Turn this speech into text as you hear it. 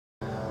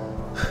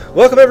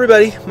Welcome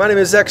everybody, my name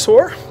is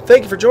Xexor.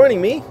 Thank you for joining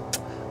me.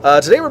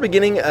 Today we're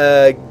beginning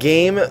a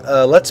game,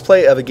 let's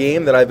play of a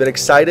game that I've been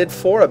excited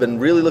for. I've been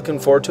really looking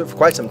forward to it for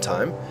quite some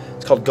time.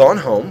 It's called Gone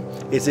Home.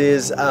 It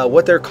is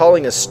what they're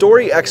calling a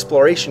story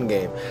exploration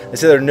game. They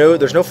say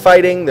there's no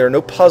fighting, there are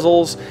no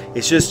puzzles.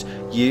 It's just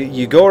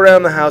you go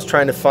around the house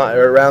trying to find,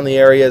 around the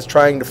areas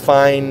trying to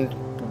find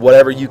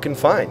whatever you can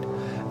find.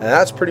 And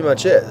that's pretty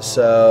much it.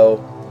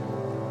 So,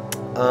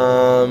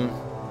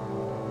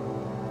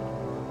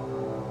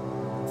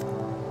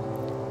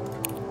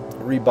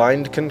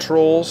 rebind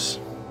controls,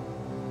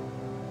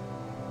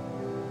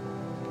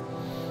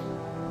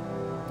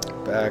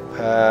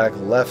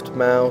 backpack, left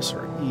mouse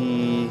or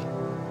E,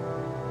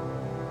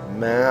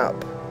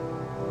 map,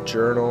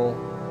 journal,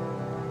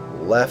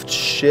 left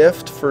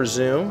shift for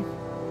zoom,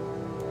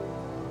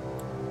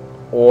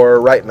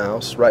 or right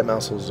mouse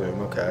will zoom.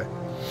 Okay,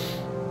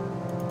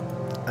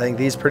 I think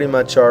these pretty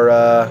much are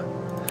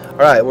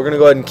alright. We're gonna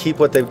go ahead and keep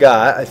what they've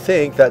got. I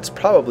think that's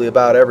probably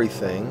about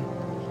everything.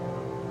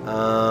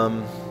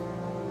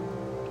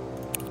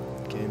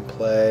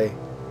 Gameplay,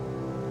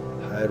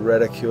 hide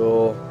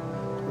reticule,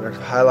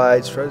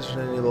 highlights,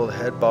 enable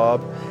head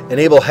bob.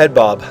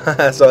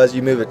 So as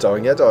you move it, show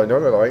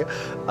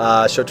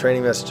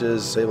training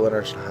messages, disable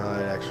interaction,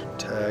 hide action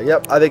tag.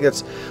 Yep, I think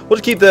it's. We'll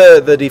just keep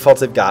the defaults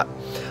they've got.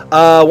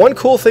 One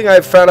cool thing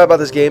I've found out about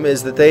this game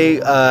is that they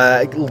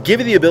give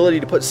you the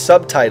ability to put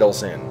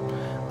subtitles in.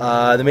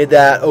 They made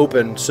that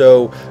open,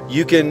 so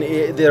you can.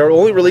 They're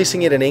only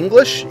releasing it in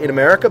English in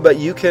America, but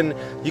you can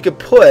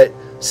put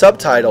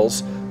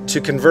subtitles to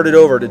convert it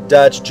over to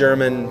Dutch,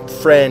 German,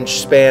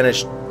 French,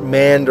 Spanish,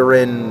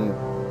 Mandarin,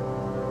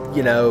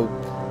 you know,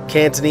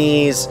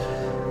 Cantonese,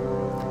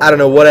 I don't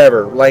know,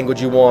 whatever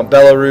language you want,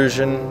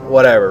 Belarusian,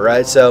 whatever,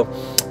 right? So,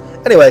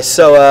 anyway,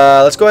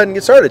 let's go ahead and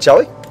get started, shall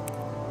we?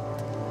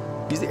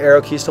 Use the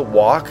arrow keys to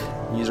walk.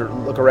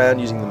 Look around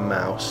using the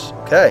mouse.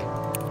 Okay.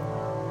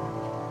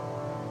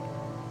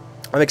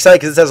 I'm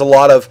excited because this has a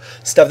lot of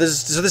stuff.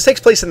 This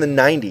takes place in the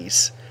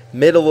 90s.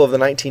 Middle of the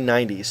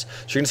 1990s.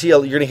 So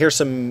you're gonna hear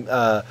some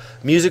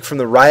music from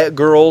the Riot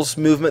Girls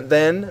movement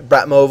then,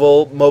 Brat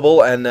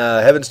Mobile and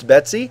Heavens to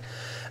Betsy,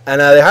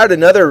 and they hired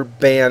another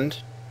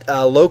band,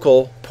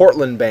 local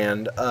Portland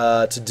band,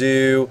 to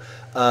do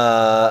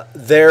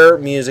their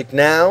music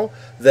now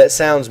that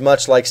sounds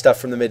much like stuff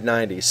from the mid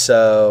 90s.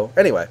 So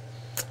anyway,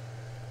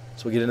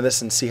 so we'll get into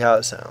this and see how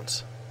it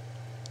sounds.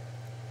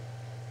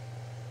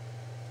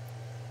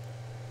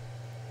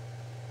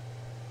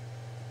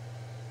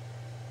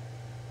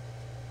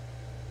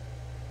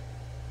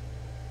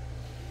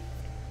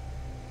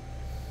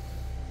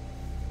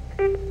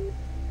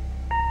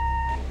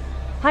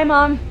 Hi,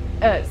 Mom.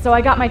 So I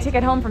got my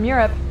ticket home from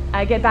Europe.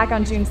 I get back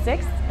on June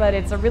 6th, but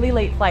it's a really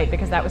late flight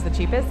because that was the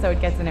cheapest, so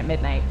it gets in at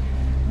midnight.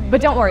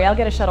 But don't worry, I'll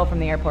get a shuttle from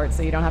the airport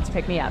so you don't have to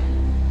pick me up.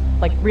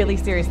 Like, really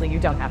seriously, you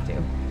don't have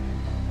to.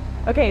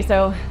 Okay,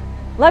 so,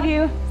 love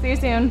you. See you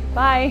soon.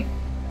 Bye.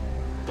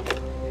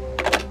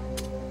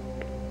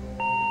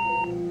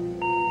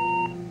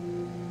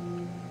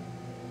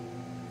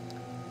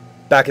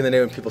 Back in the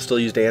day when people still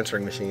used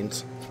answering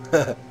machines.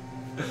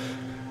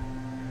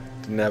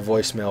 Didn't have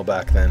voicemail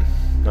back then.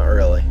 Not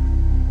really.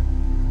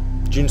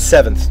 June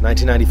 7th,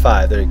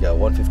 1995. There you go.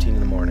 1:15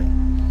 in the morning.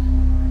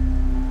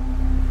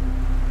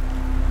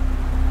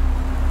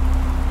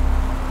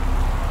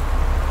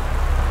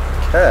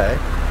 Okay.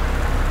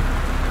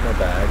 My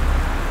bag.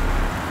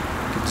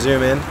 Could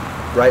zoom in.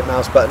 Right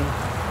mouse button.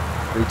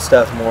 Read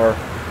stuff more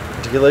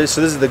particularly. So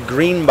this is the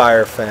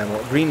Greenbrier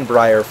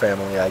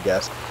family, I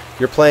guess.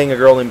 You're playing a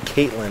girl named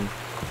Caitlin,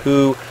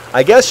 who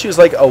I guess she was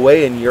like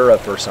away in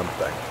Europe or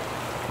something.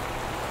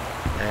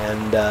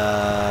 And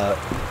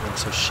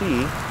so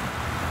she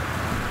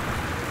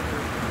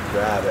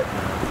grab it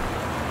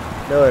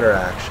now. No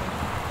interaction.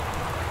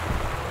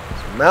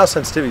 So mouse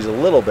sensitivity is a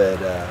little bit.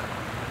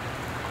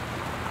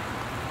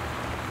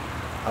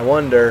 I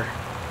wonder.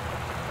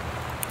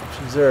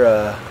 Is there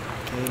a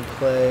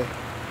gameplay?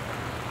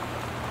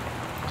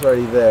 It's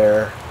already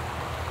there.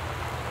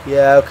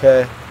 Yeah.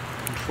 Okay.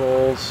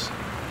 Controls.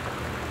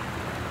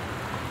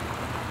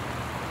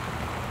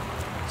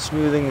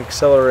 Smoothing,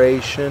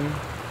 acceleration.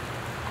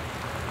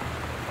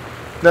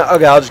 No,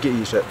 okay, I'll just get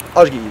used to it.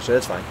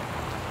 It's fine.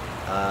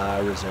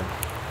 Resume.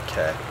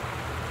 Okay.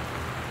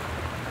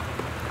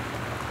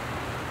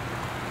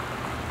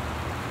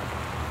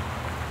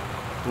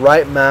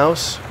 Right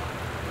mouse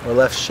or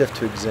left shift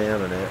to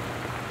examine it.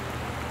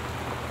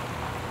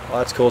 Well,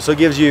 that's cool. So it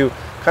gives you,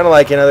 kind of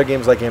like in other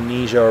games like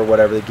Amnesia or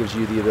whatever, that gives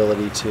you the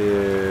ability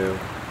to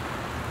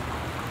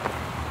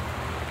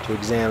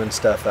examine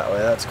stuff that way.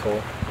 That's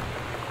cool.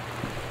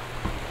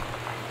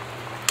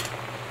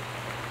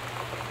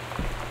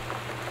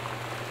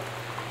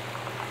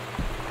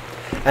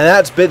 And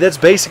that's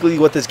basically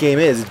what this game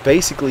is. It's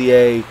basically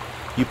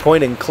you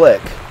point and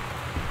click,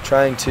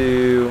 trying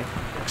to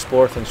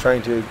explore things,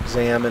 trying to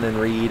examine and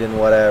read and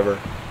whatever,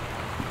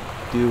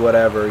 do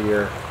whatever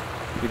you're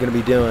going to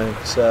be doing.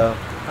 So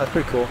that's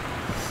pretty cool.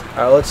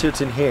 All right, let's see what's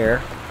in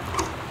here.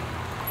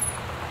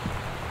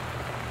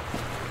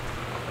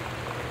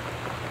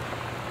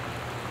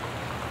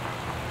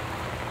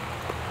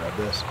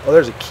 this. Oh,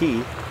 there's a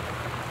key.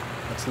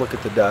 Let's look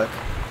at the duck.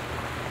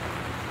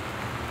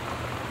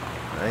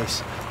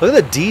 Nice. Look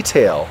at the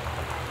detail.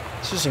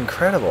 This is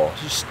incredible.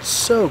 It's just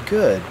so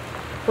good.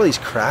 All these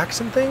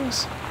cracks and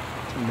things.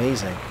 It's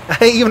amazing.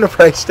 Even a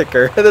price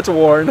sticker that's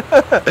worn.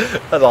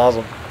 That's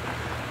awesome.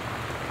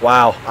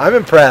 Wow, I'm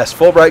impressed.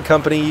 Fulbright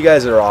Company, you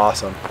guys are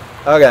awesome.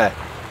 Okay,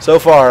 so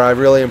far I'm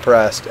really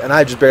impressed, and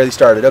I just barely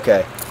started.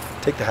 Okay,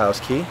 take the house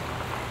key.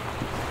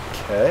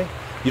 Okay,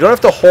 you don't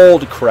have to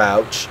hold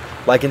crouch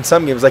like in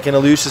some games, like in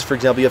Elusive, for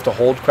example. You have to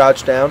hold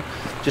crouch down.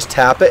 Just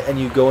tap it, and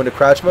you go into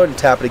crouch mode, and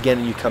tap it again,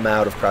 and you come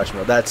out of crouch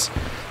mode. That's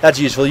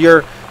useful.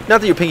 Not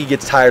that your pinky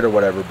gets tired or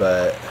whatever,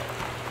 but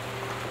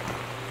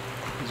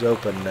it's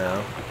open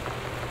now.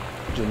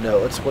 There's a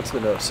note. What's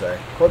the note say?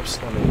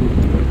 Whoops. Let me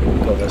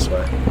go this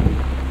way.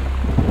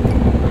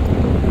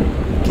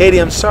 Katie,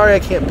 I'm sorry I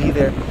can't be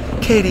there.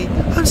 Katie,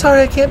 I'm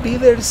sorry I can't be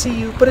there to see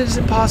you, but it is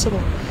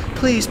impossible.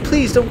 Please,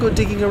 please don't go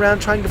digging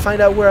around trying to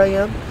find out where I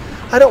am.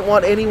 I don't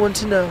want anyone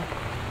to know.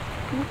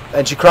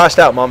 And she crossed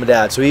out Mom and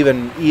Dad, so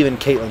even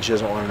Caitlin, she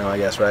doesn't want to know, I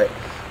guess, right?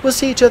 We'll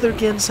see each other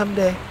again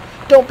someday.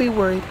 Don't be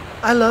worried.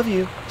 I love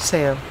you,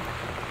 Sam.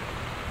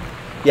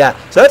 Yeah,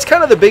 so that's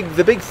kind of the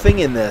big thing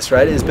in this,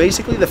 right? Is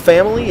basically the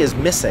family is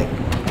missing.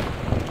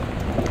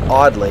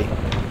 Oddly.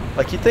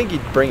 Like, you'd think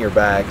you'd bring your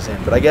bags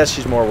in, but I guess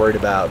she's more worried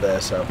about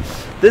this. So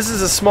this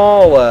is a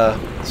small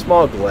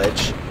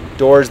glitch.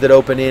 Doors that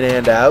open in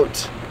and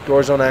out.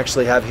 Doors don't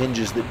actually have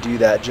hinges that do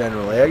that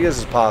generally. I guess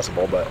it's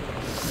possible, but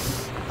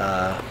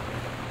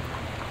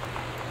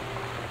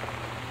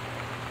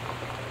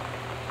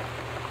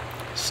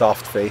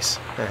soft face.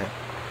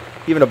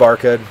 Even a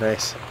barcode.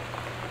 Nice.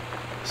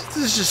 This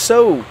is just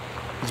so...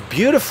 It's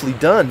beautifully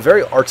done.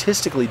 Very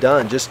artistically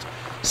done. Just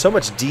so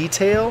much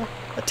detail.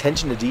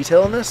 Attention to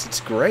detail in this. It's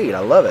great. I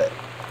love it.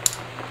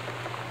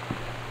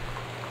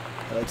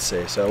 Let's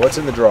see. So what's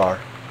in the drawer?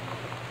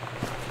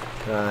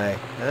 Can I...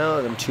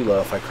 Well, I'm too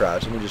low if I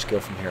crouch. Let me just go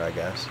from here, I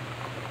guess.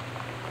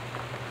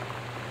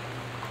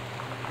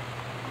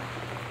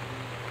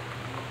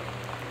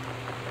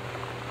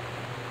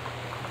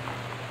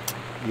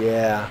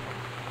 Yeah.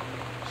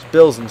 Just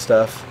bills and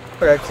stuff.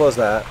 Okay, close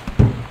that.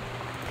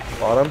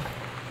 Bottom.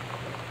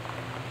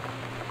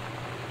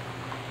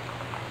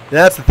 And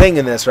that's the thing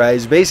in this, right?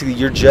 Is basically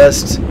you're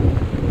just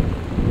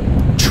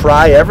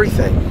try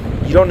everything.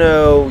 You don't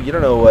know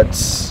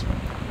what's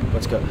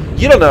going.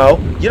 You don't know.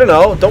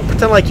 Don't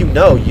pretend like you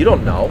know. You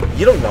don't know.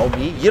 You don't know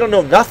me. You don't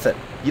know nothing.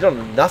 You don't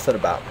know nothing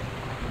about me.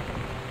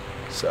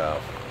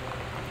 So,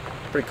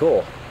 it's pretty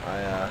cool.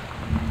 I'm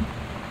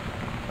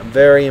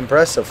very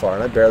impressed so far,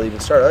 and I barely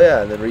even started. Oh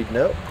yeah, and then read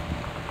note.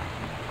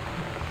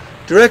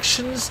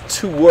 Directions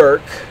to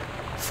work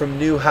from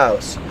new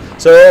house.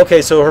 So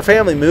okay, so her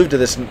family moved to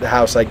this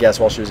house, I guess,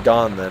 while she was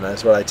gone. Then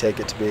that's what I take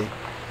it to be.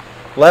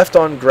 Left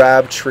on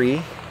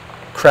Crabtree.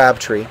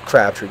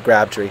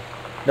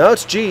 No,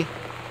 it's G.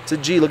 It's a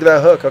G. Look at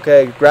that hook.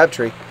 Okay,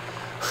 Crabtree.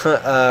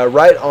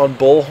 Right on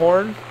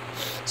Bullhorn.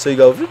 So you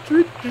go.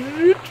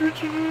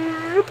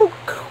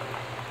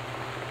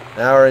 An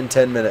hour and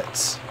 10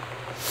 minutes.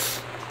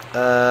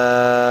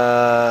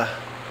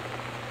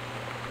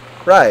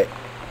 Right.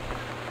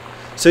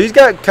 So he's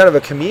got kind of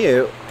a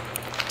commute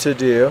to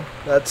do.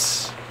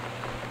 That's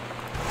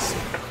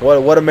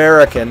what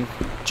American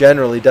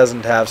generally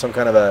doesn't have, some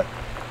kind of a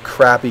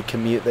crappy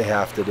commute they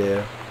have to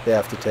do. They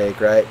have to take,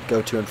 right?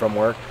 Go to and from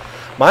work.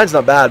 Mine's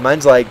not bad.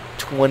 Mine's like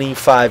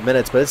 25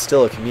 minutes, but it's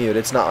still a commute.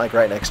 It's not like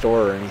right next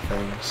door or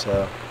anything.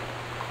 So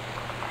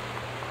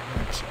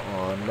that's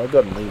on. I'll go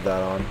ahead and leave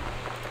that on.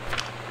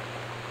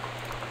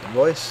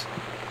 Invoice.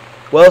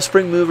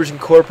 Wellspring Movers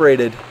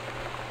Incorporated.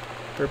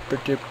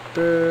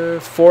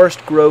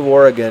 Forest Grove,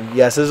 Oregon.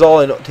 Yes, this is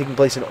all taking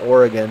place in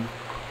Oregon.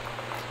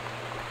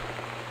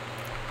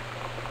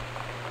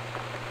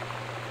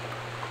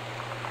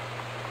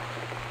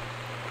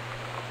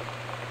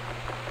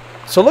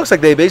 So it looks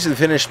like they basically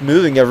finished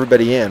moving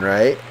everybody in,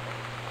 right?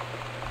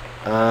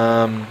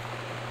 But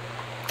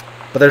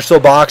there's still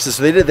boxes,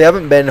 so they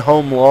haven't been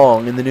home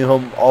long, in the new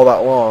home all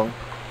that long.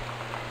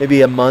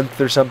 Maybe a month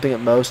or something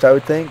at most, I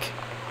would think.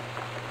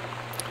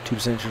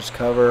 2% interest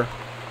cover.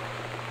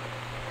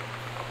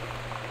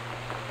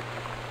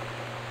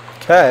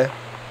 Okay.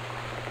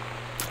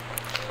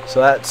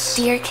 So that's...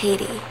 Dear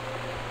Katie,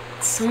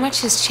 so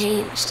much has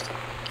changed,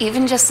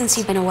 even just since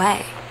you've been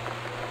away.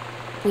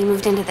 We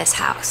moved into this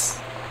house.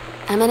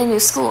 I'm in a new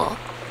school.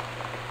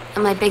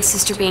 And my big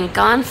sister being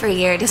gone for a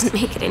year doesn't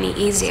make it any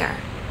easier.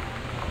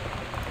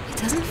 It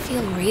doesn't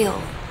feel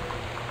real.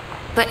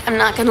 But I'm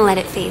not gonna let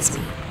it faze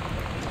me.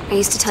 I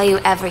used to tell you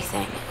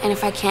everything, and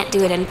if I can't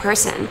do it in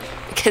person,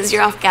 because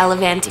you're off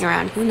gallivanting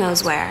around who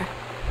knows where,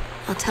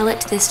 I'll tell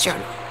it to this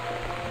journal.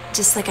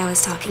 Just like I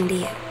was talking to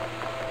you.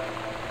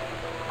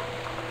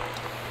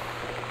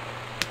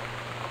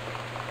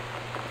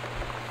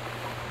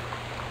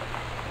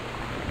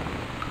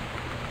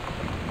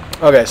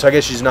 Okay, so I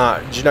guess she's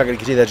not going to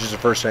continue. That's just her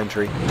first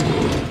entry.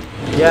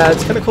 Yeah,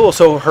 it's kind of cool.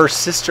 So her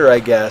sister, I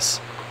guess,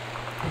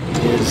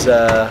 is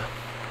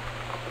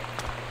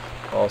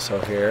also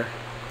here.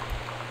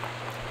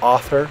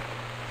 author.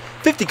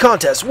 50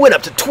 contests, win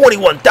up to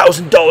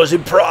 $21,000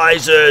 in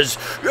prizes.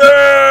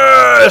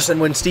 Yes! And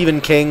when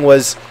Stephen King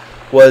was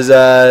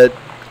at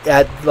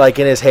like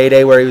in his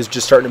heyday, where he was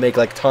just starting to make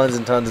like tons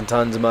and tons and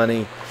tons of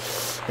money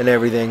and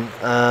everything,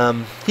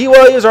 he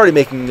was already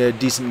making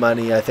decent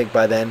money, I think,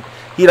 by then.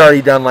 He'd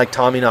already done like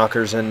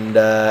Tommyknockers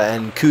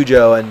and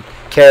Cujo and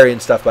Carrie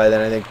and stuff by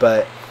then, I think.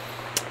 But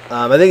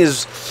I think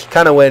it's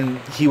kind of when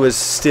he was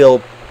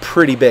still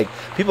pretty big.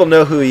 People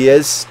know who he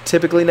is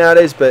typically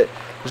nowadays, but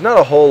there's not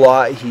a whole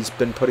lot he's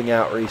been putting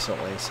out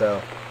recently.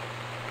 So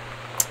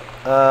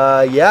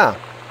yeah.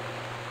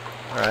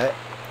 All right.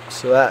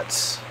 So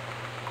that's,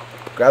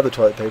 grab the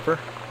toilet paper.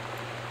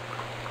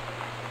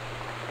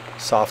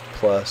 Soft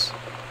Plus.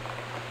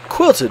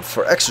 Quilted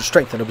for extra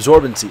strength and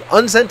absorbency.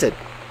 Unscented.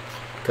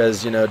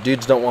 Because, you know,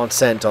 dudes don't want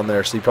scent on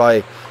there. So you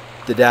probably,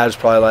 the dad's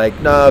probably like,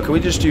 no, can we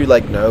just do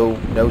like no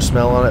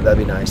smell on it? That'd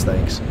be nice,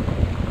 thanks.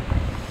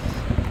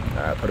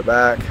 Alright, put it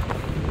back.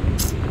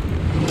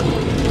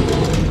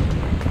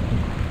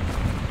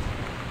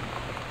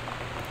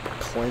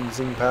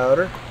 Cleansing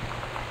powder.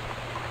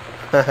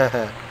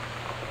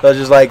 That's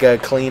just like a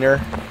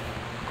cleaner.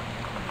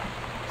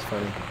 It's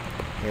funny.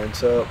 Hand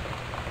soap.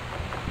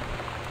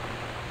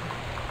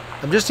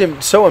 I'm just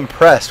so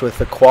impressed with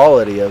the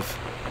quality of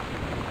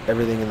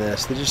everything in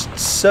this. They're just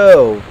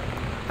so...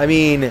 I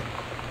mean,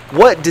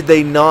 what did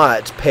they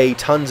not pay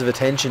tons of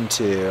attention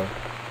to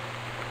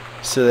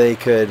so they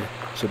could...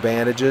 So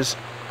bandages.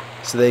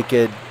 So they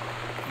could,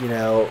 you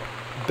know,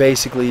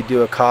 basically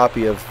do a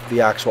copy of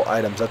the actual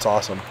items. That's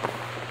awesome.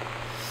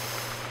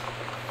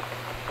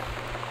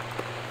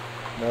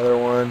 Another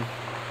one.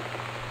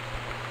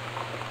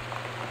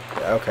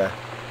 Yeah, okay.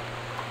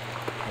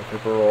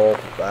 Paper roll,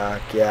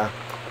 back, yeah.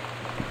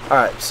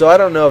 Alright, so I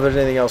don't know if there's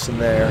anything else in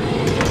there.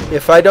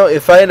 If I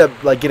end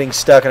up like getting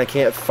stuck and I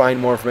can't find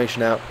more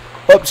information out.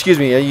 Oh, excuse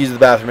me, I used the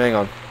bathroom, hang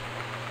on.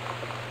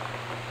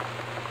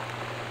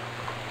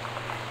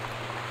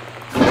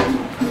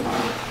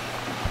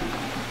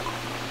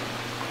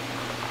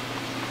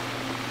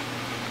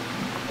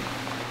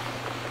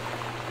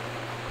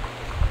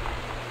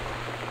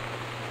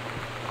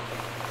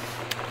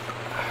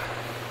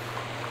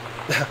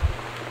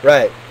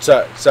 Right.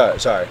 Sorry.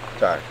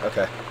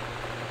 Okay.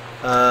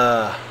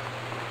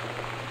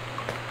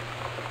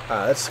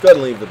 Let's go ahead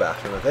and leave the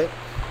bathroom, I think.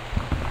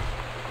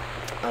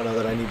 I don't know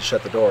that I need to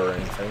shut the door or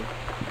anything.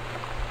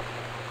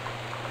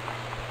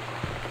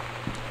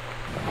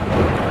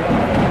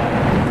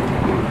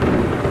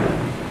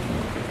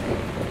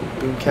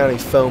 Boone County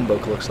phone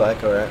book looks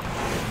like. Alright.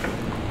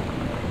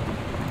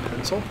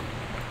 Pencil.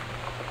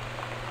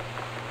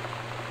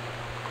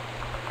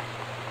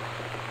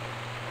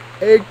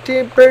 A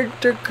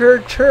temperature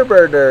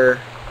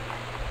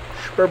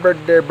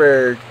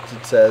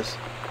it says.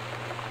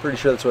 Pretty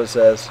sure that's what it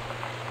says.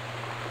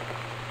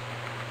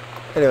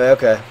 Anyway,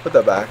 okay, put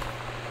that back.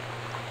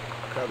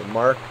 Grab the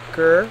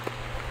marker.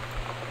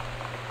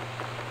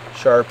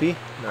 Sharpie,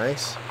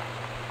 nice.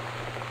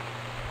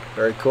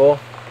 Very cool.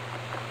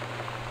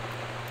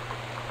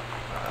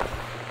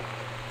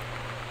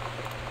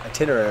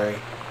 Itinerary.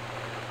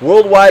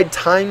 Worldwide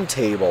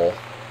timetable.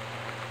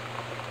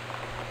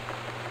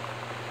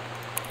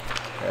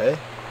 Okay.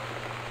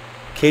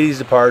 Katie's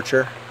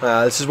departure.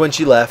 This is when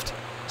she left.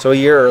 So a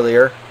year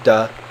earlier.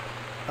 Duh.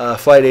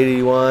 Flight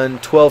 881.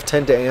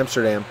 12:10 to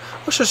Amsterdam.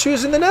 Oh, so she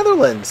was in the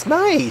Netherlands.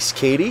 Nice,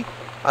 Katie.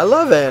 I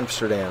love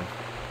Amsterdam.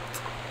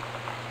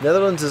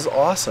 Netherlands is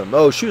awesome.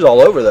 Oh, she was all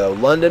over, though.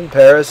 London,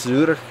 Paris,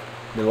 Zurich,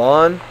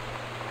 Milan.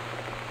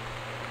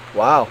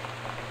 Wow.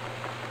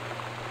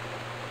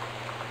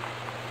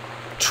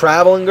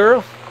 Traveling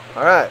girl.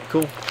 All right,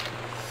 cool.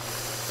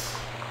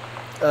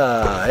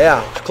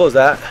 Yeah, close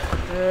that.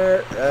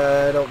 There,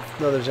 I don't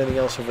know there's anything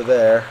else over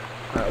there.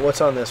 Alright, what's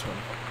on this one?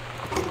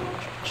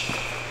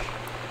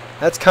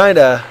 That's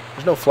kinda...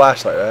 There's no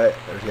flashlight, right?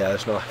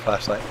 There's no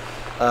flashlight.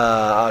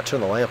 I'll turn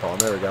the lamp on.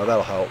 There we go.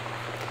 That'll help.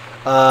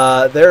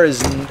 There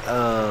is...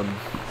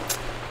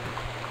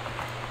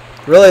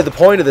 really, the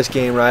point of this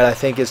game, right, I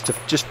think, is to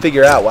just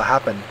figure out what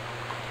happened.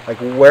 Like,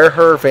 where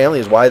her family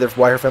is, why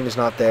her family's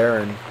not there,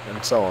 and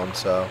so on,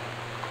 so...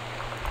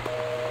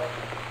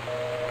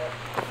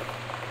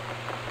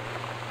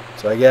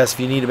 So I guess if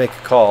you need to make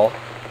a call.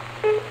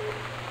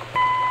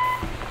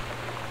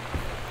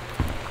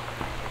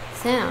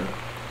 Sam.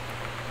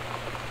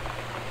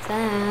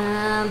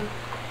 Sam.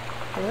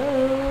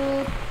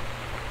 Hello.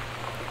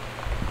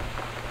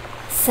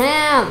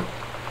 Sam.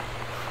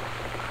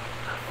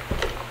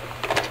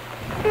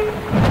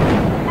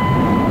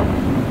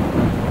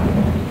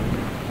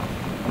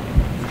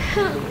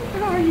 Sam,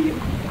 where are you?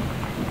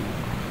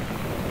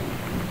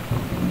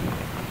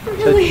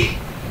 Really?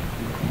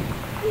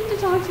 I need to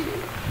talk to you.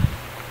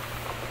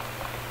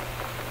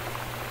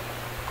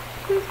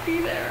 Please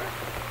be there.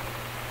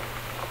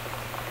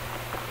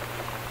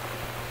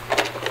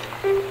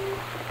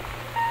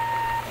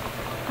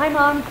 Hi,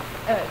 Mom.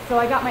 So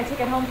I got my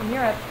ticket home from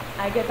Europe.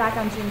 I get back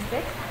on June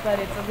 6th, but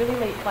it's a really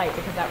late flight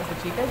because that was the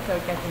cheapest, so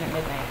it gets in at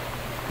midnight.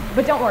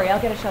 But don't worry,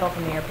 I'll get a shuttle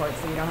from the airport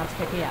so you don't have to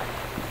pick me up.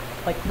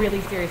 Like,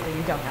 really seriously,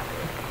 you don't have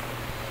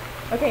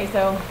to. Okay,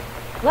 so,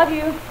 love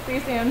you. See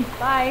you soon.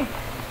 Bye.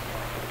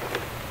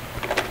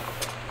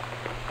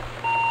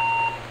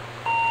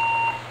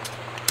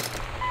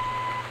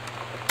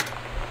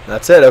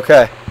 That's it,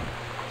 okay.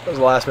 That was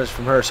the last message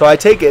from her. So I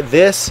take it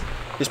this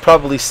is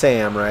probably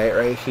Sam, right?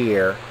 Right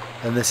here.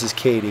 And this is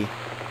Katie.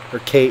 Or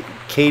Katie?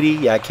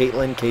 Yeah,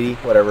 Caitlin, Katie,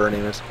 whatever her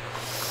name is.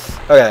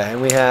 Okay,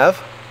 and we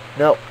have...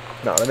 Nope,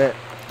 not what I meant.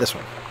 This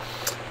one.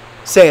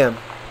 Sam.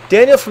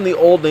 Daniel from the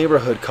old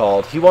neighborhood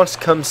called. He wants to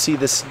come see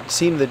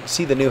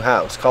the new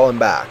house. Call him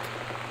back.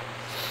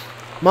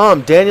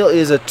 Mom, Daniel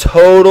is a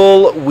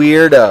total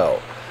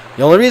weirdo.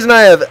 The only reason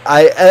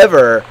I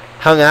ever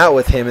hung out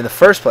with him in the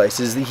first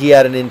place is that he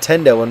had a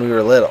Nintendo when we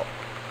were little.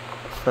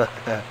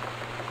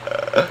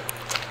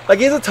 Like,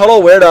 he's a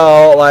total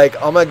weirdo.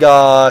 Like, oh my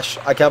gosh,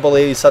 I can't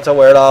believe he's such a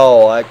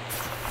weirdo. Like,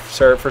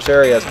 for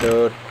serious,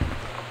 dude.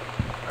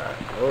 Alright.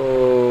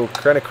 Oh,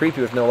 kind of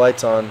creepy with no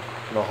lights on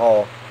in the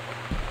hall.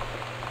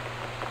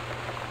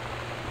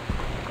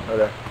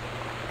 Okay.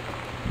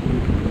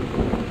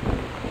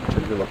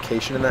 Check your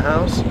location in the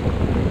house.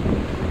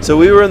 So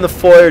we were in the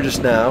foyer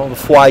just now, the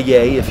foyer,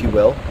 if you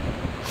will.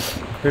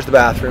 Here's the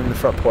bathroom, the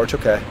front porch.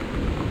 Okay.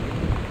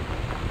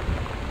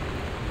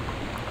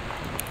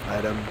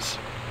 Items.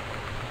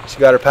 She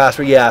got her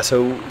password. Yeah.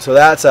 So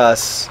that's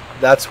us.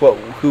 That's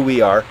who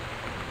we are.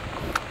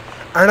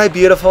 Aren't I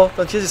beautiful?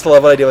 Don't you just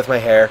love what I do with my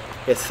hair?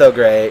 It's so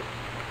great.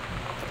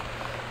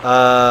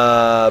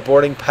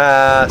 Boarding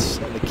pass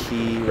and the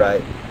key.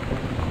 Right.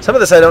 Some of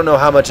this I don't know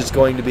how much it's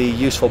going to be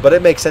useful, but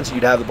it makes sense that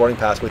you'd have the boarding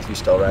pass with you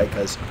still, right?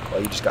 Because,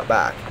 well, you just got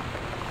back.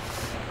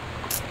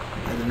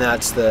 And then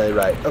that's the,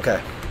 right,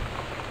 okay.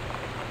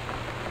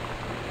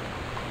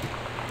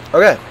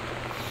 Okay.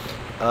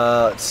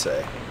 Let's see.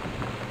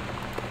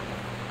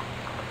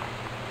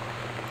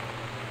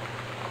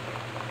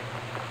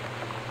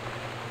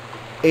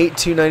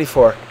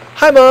 $8,294.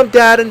 Hi, Mom,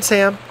 Dad, and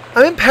Sam.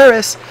 I'm in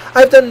Paris.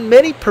 I've done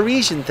many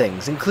Parisian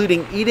things,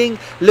 including eating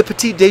le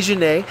petit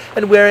déjeuner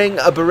and wearing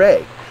a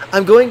beret.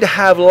 I'm going to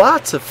have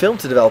lots of film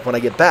to develop when I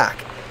get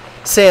back.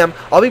 Sam,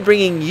 I'll be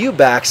bringing you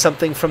back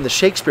something from the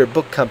Shakespeare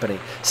Book Company,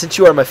 since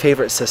you are my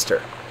favorite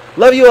sister.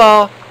 Love you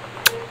all.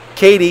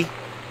 Katie.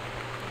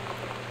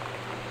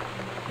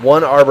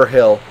 1 Arbor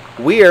Hill.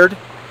 Weird.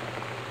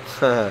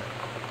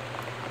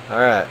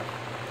 Alright.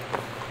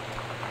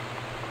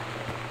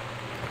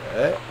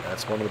 Okay,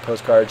 that's one of the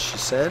postcards she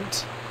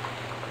sent.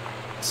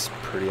 It's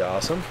pretty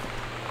awesome.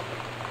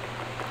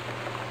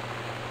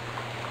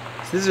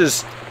 So this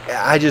is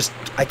just,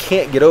 I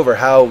can't get over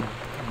how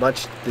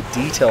much the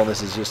detail in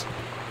this is just,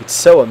 it's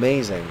so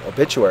amazing.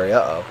 Obituary,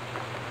 uh-oh.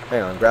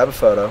 Hang on, grab a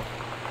photo.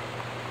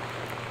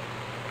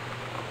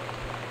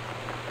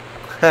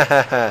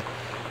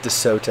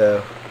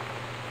 DeSoto.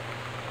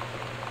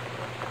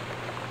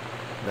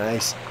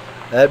 Nice.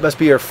 That must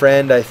be her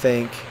friend, I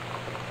think.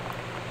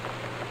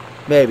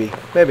 Maybe.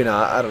 Maybe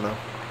not. I don't know.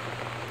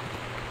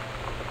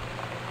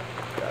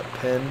 Got a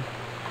pen.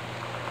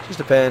 Just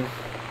a pen.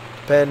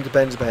 Pen,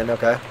 pen's a pen.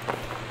 Okay.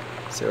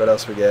 Let's see what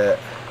else we get.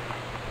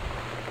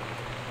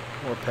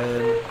 More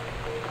pen.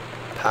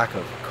 Pack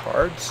of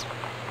cards.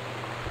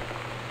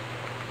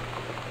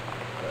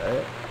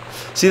 Right.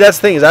 See, that's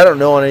the thing, is I don't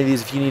know on any of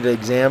these if you need to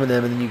examine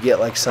them and then you get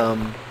like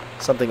something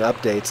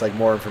updates, like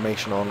more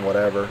information on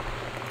whatever.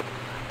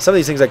 Some of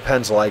these things like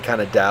pencil, I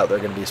kind of doubt they're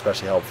going to be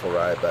especially helpful,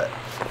 right? But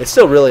it's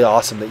still really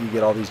awesome that you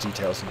get all these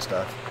details and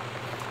stuff.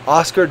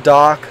 Oscar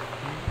Doc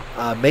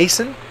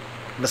Mason,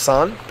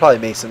 probably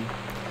Mason,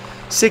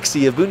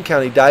 60, of Boone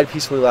County, died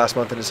peacefully last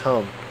month in his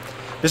home.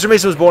 Mr.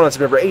 Mason was born on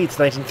September 8th,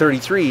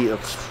 1933.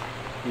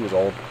 He was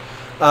old.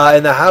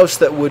 In the house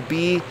that would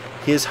be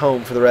his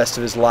home for the rest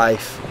of his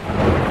life.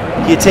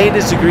 He attained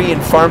his degree in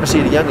pharmacy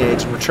at a young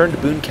age and returned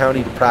to Boone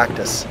County to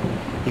practice.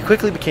 He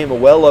quickly became a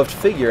well-loved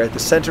figure at the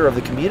center of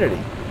the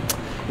community.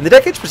 In the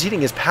decades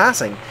preceding his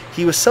passing,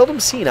 he was seldom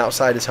seen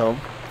outside his home.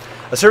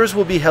 A service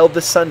will be held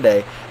this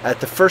Sunday at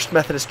the First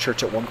Methodist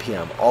Church at 1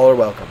 p.m. All are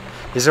welcome.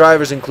 His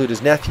survivors include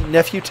his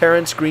nephew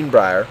Terrence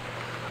Greenbrier.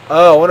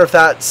 Oh, I wonder if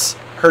that's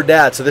her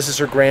dad. So this is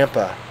her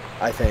grandpa,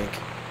 I think.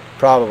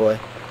 Probably.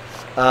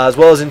 As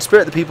well as in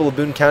spirit the people of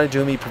Boone County to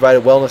whom he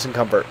provided wellness and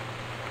comfort.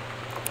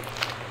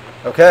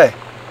 Okay.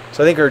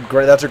 So I think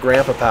that's her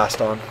grandpa passed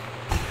on.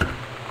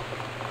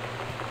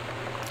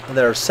 And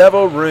there are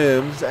several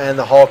rooms and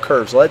the hall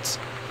curves. Let's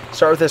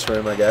start with this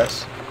room, I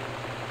guess.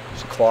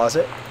 There's a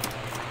closet.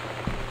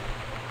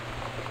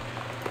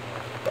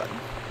 Button.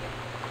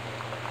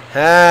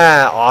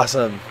 Ah,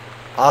 awesome.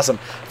 Awesome.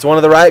 It's one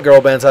of the Riot Girl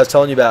bands I was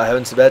telling you about,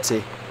 Heavens to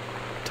Betsy.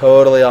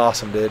 Totally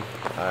awesome, dude.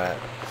 Alright.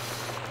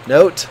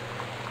 Note.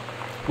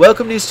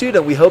 Welcome, new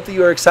student. We hope that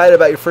you are excited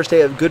about your first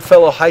day at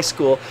Goodfellow High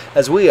School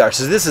as we are.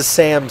 So this is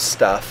Sam's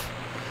stuff.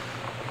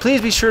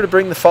 Please be sure to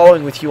bring the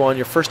following with you on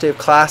your first day of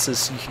classes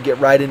so you can get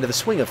right into the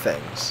swing of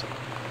things.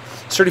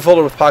 Sturdy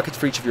folder with pockets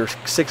for each of your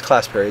 6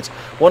 class periods,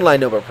 1 line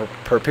notebook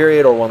per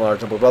period or 1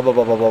 large notebook, blah, blah,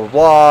 blah, blah, blah, blah,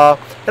 blah,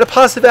 and a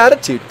positive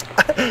attitude.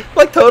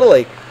 Like,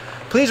 totally.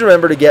 Please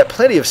remember to get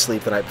plenty of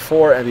sleep the night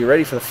before and be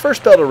ready for the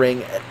first bell to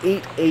ring at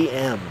 8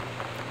 a.m.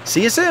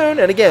 See you soon,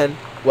 and again,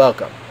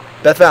 welcome.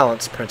 Beth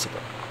Valance, Principal.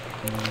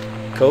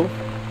 Cool?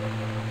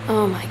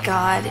 Oh my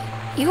god.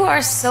 You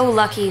are so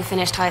lucky you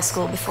finished high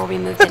school before we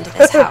moved into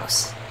this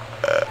house.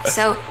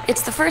 So,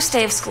 it's the first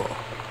day of school,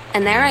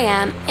 and there I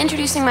am,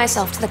 introducing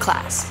myself to the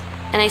class.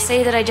 And I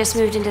say that I just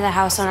moved into the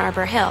house on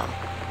Arbor Hill.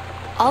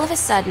 All of a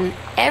sudden,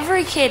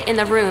 every kid in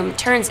the room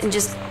turns and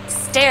just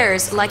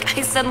stares like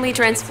I suddenly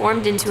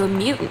transformed into a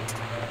mutant.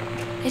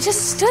 I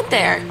just stood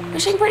there,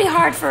 wishing pretty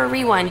hard for a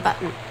rewind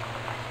button.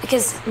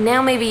 Because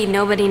now maybe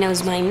nobody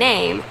knows my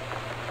name,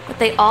 but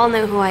they all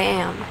know who I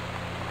am.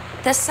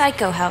 The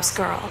Psycho House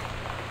girl.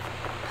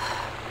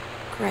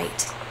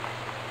 Great.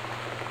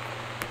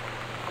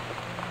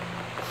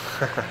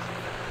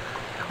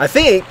 I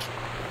think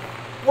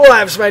we'll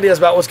have some ideas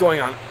about what's going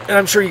on, and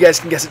I'm sure you guys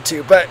can guess it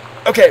too. But,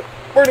 okay,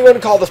 we're going to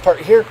call this part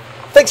here.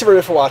 Thanks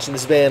everybody for watching.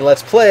 This has been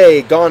Let's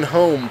Play Gone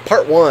Home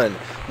Part 1.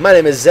 My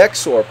name is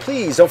Xexor.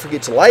 Please don't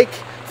forget to like,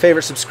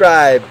 favorite,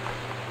 subscribe,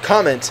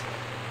 comment.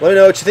 Let me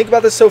know what you think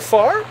about this so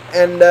far,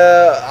 and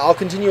I'll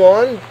continue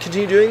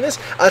doing this.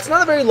 It's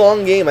not a very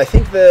long game. I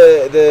think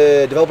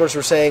the developers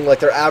were saying like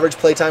their average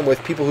playtime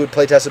with people who had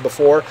playtested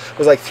before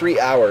was like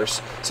 3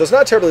 hours. So it's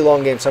not a terribly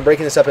long game, so I'm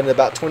breaking this up into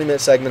about 20-minute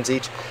segments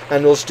each,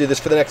 and we'll just do this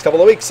for the next couple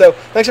of weeks. So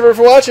thanks everyone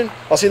for watching.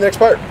 I'll see you in the next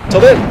part.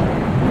 Till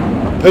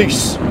then,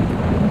 peace.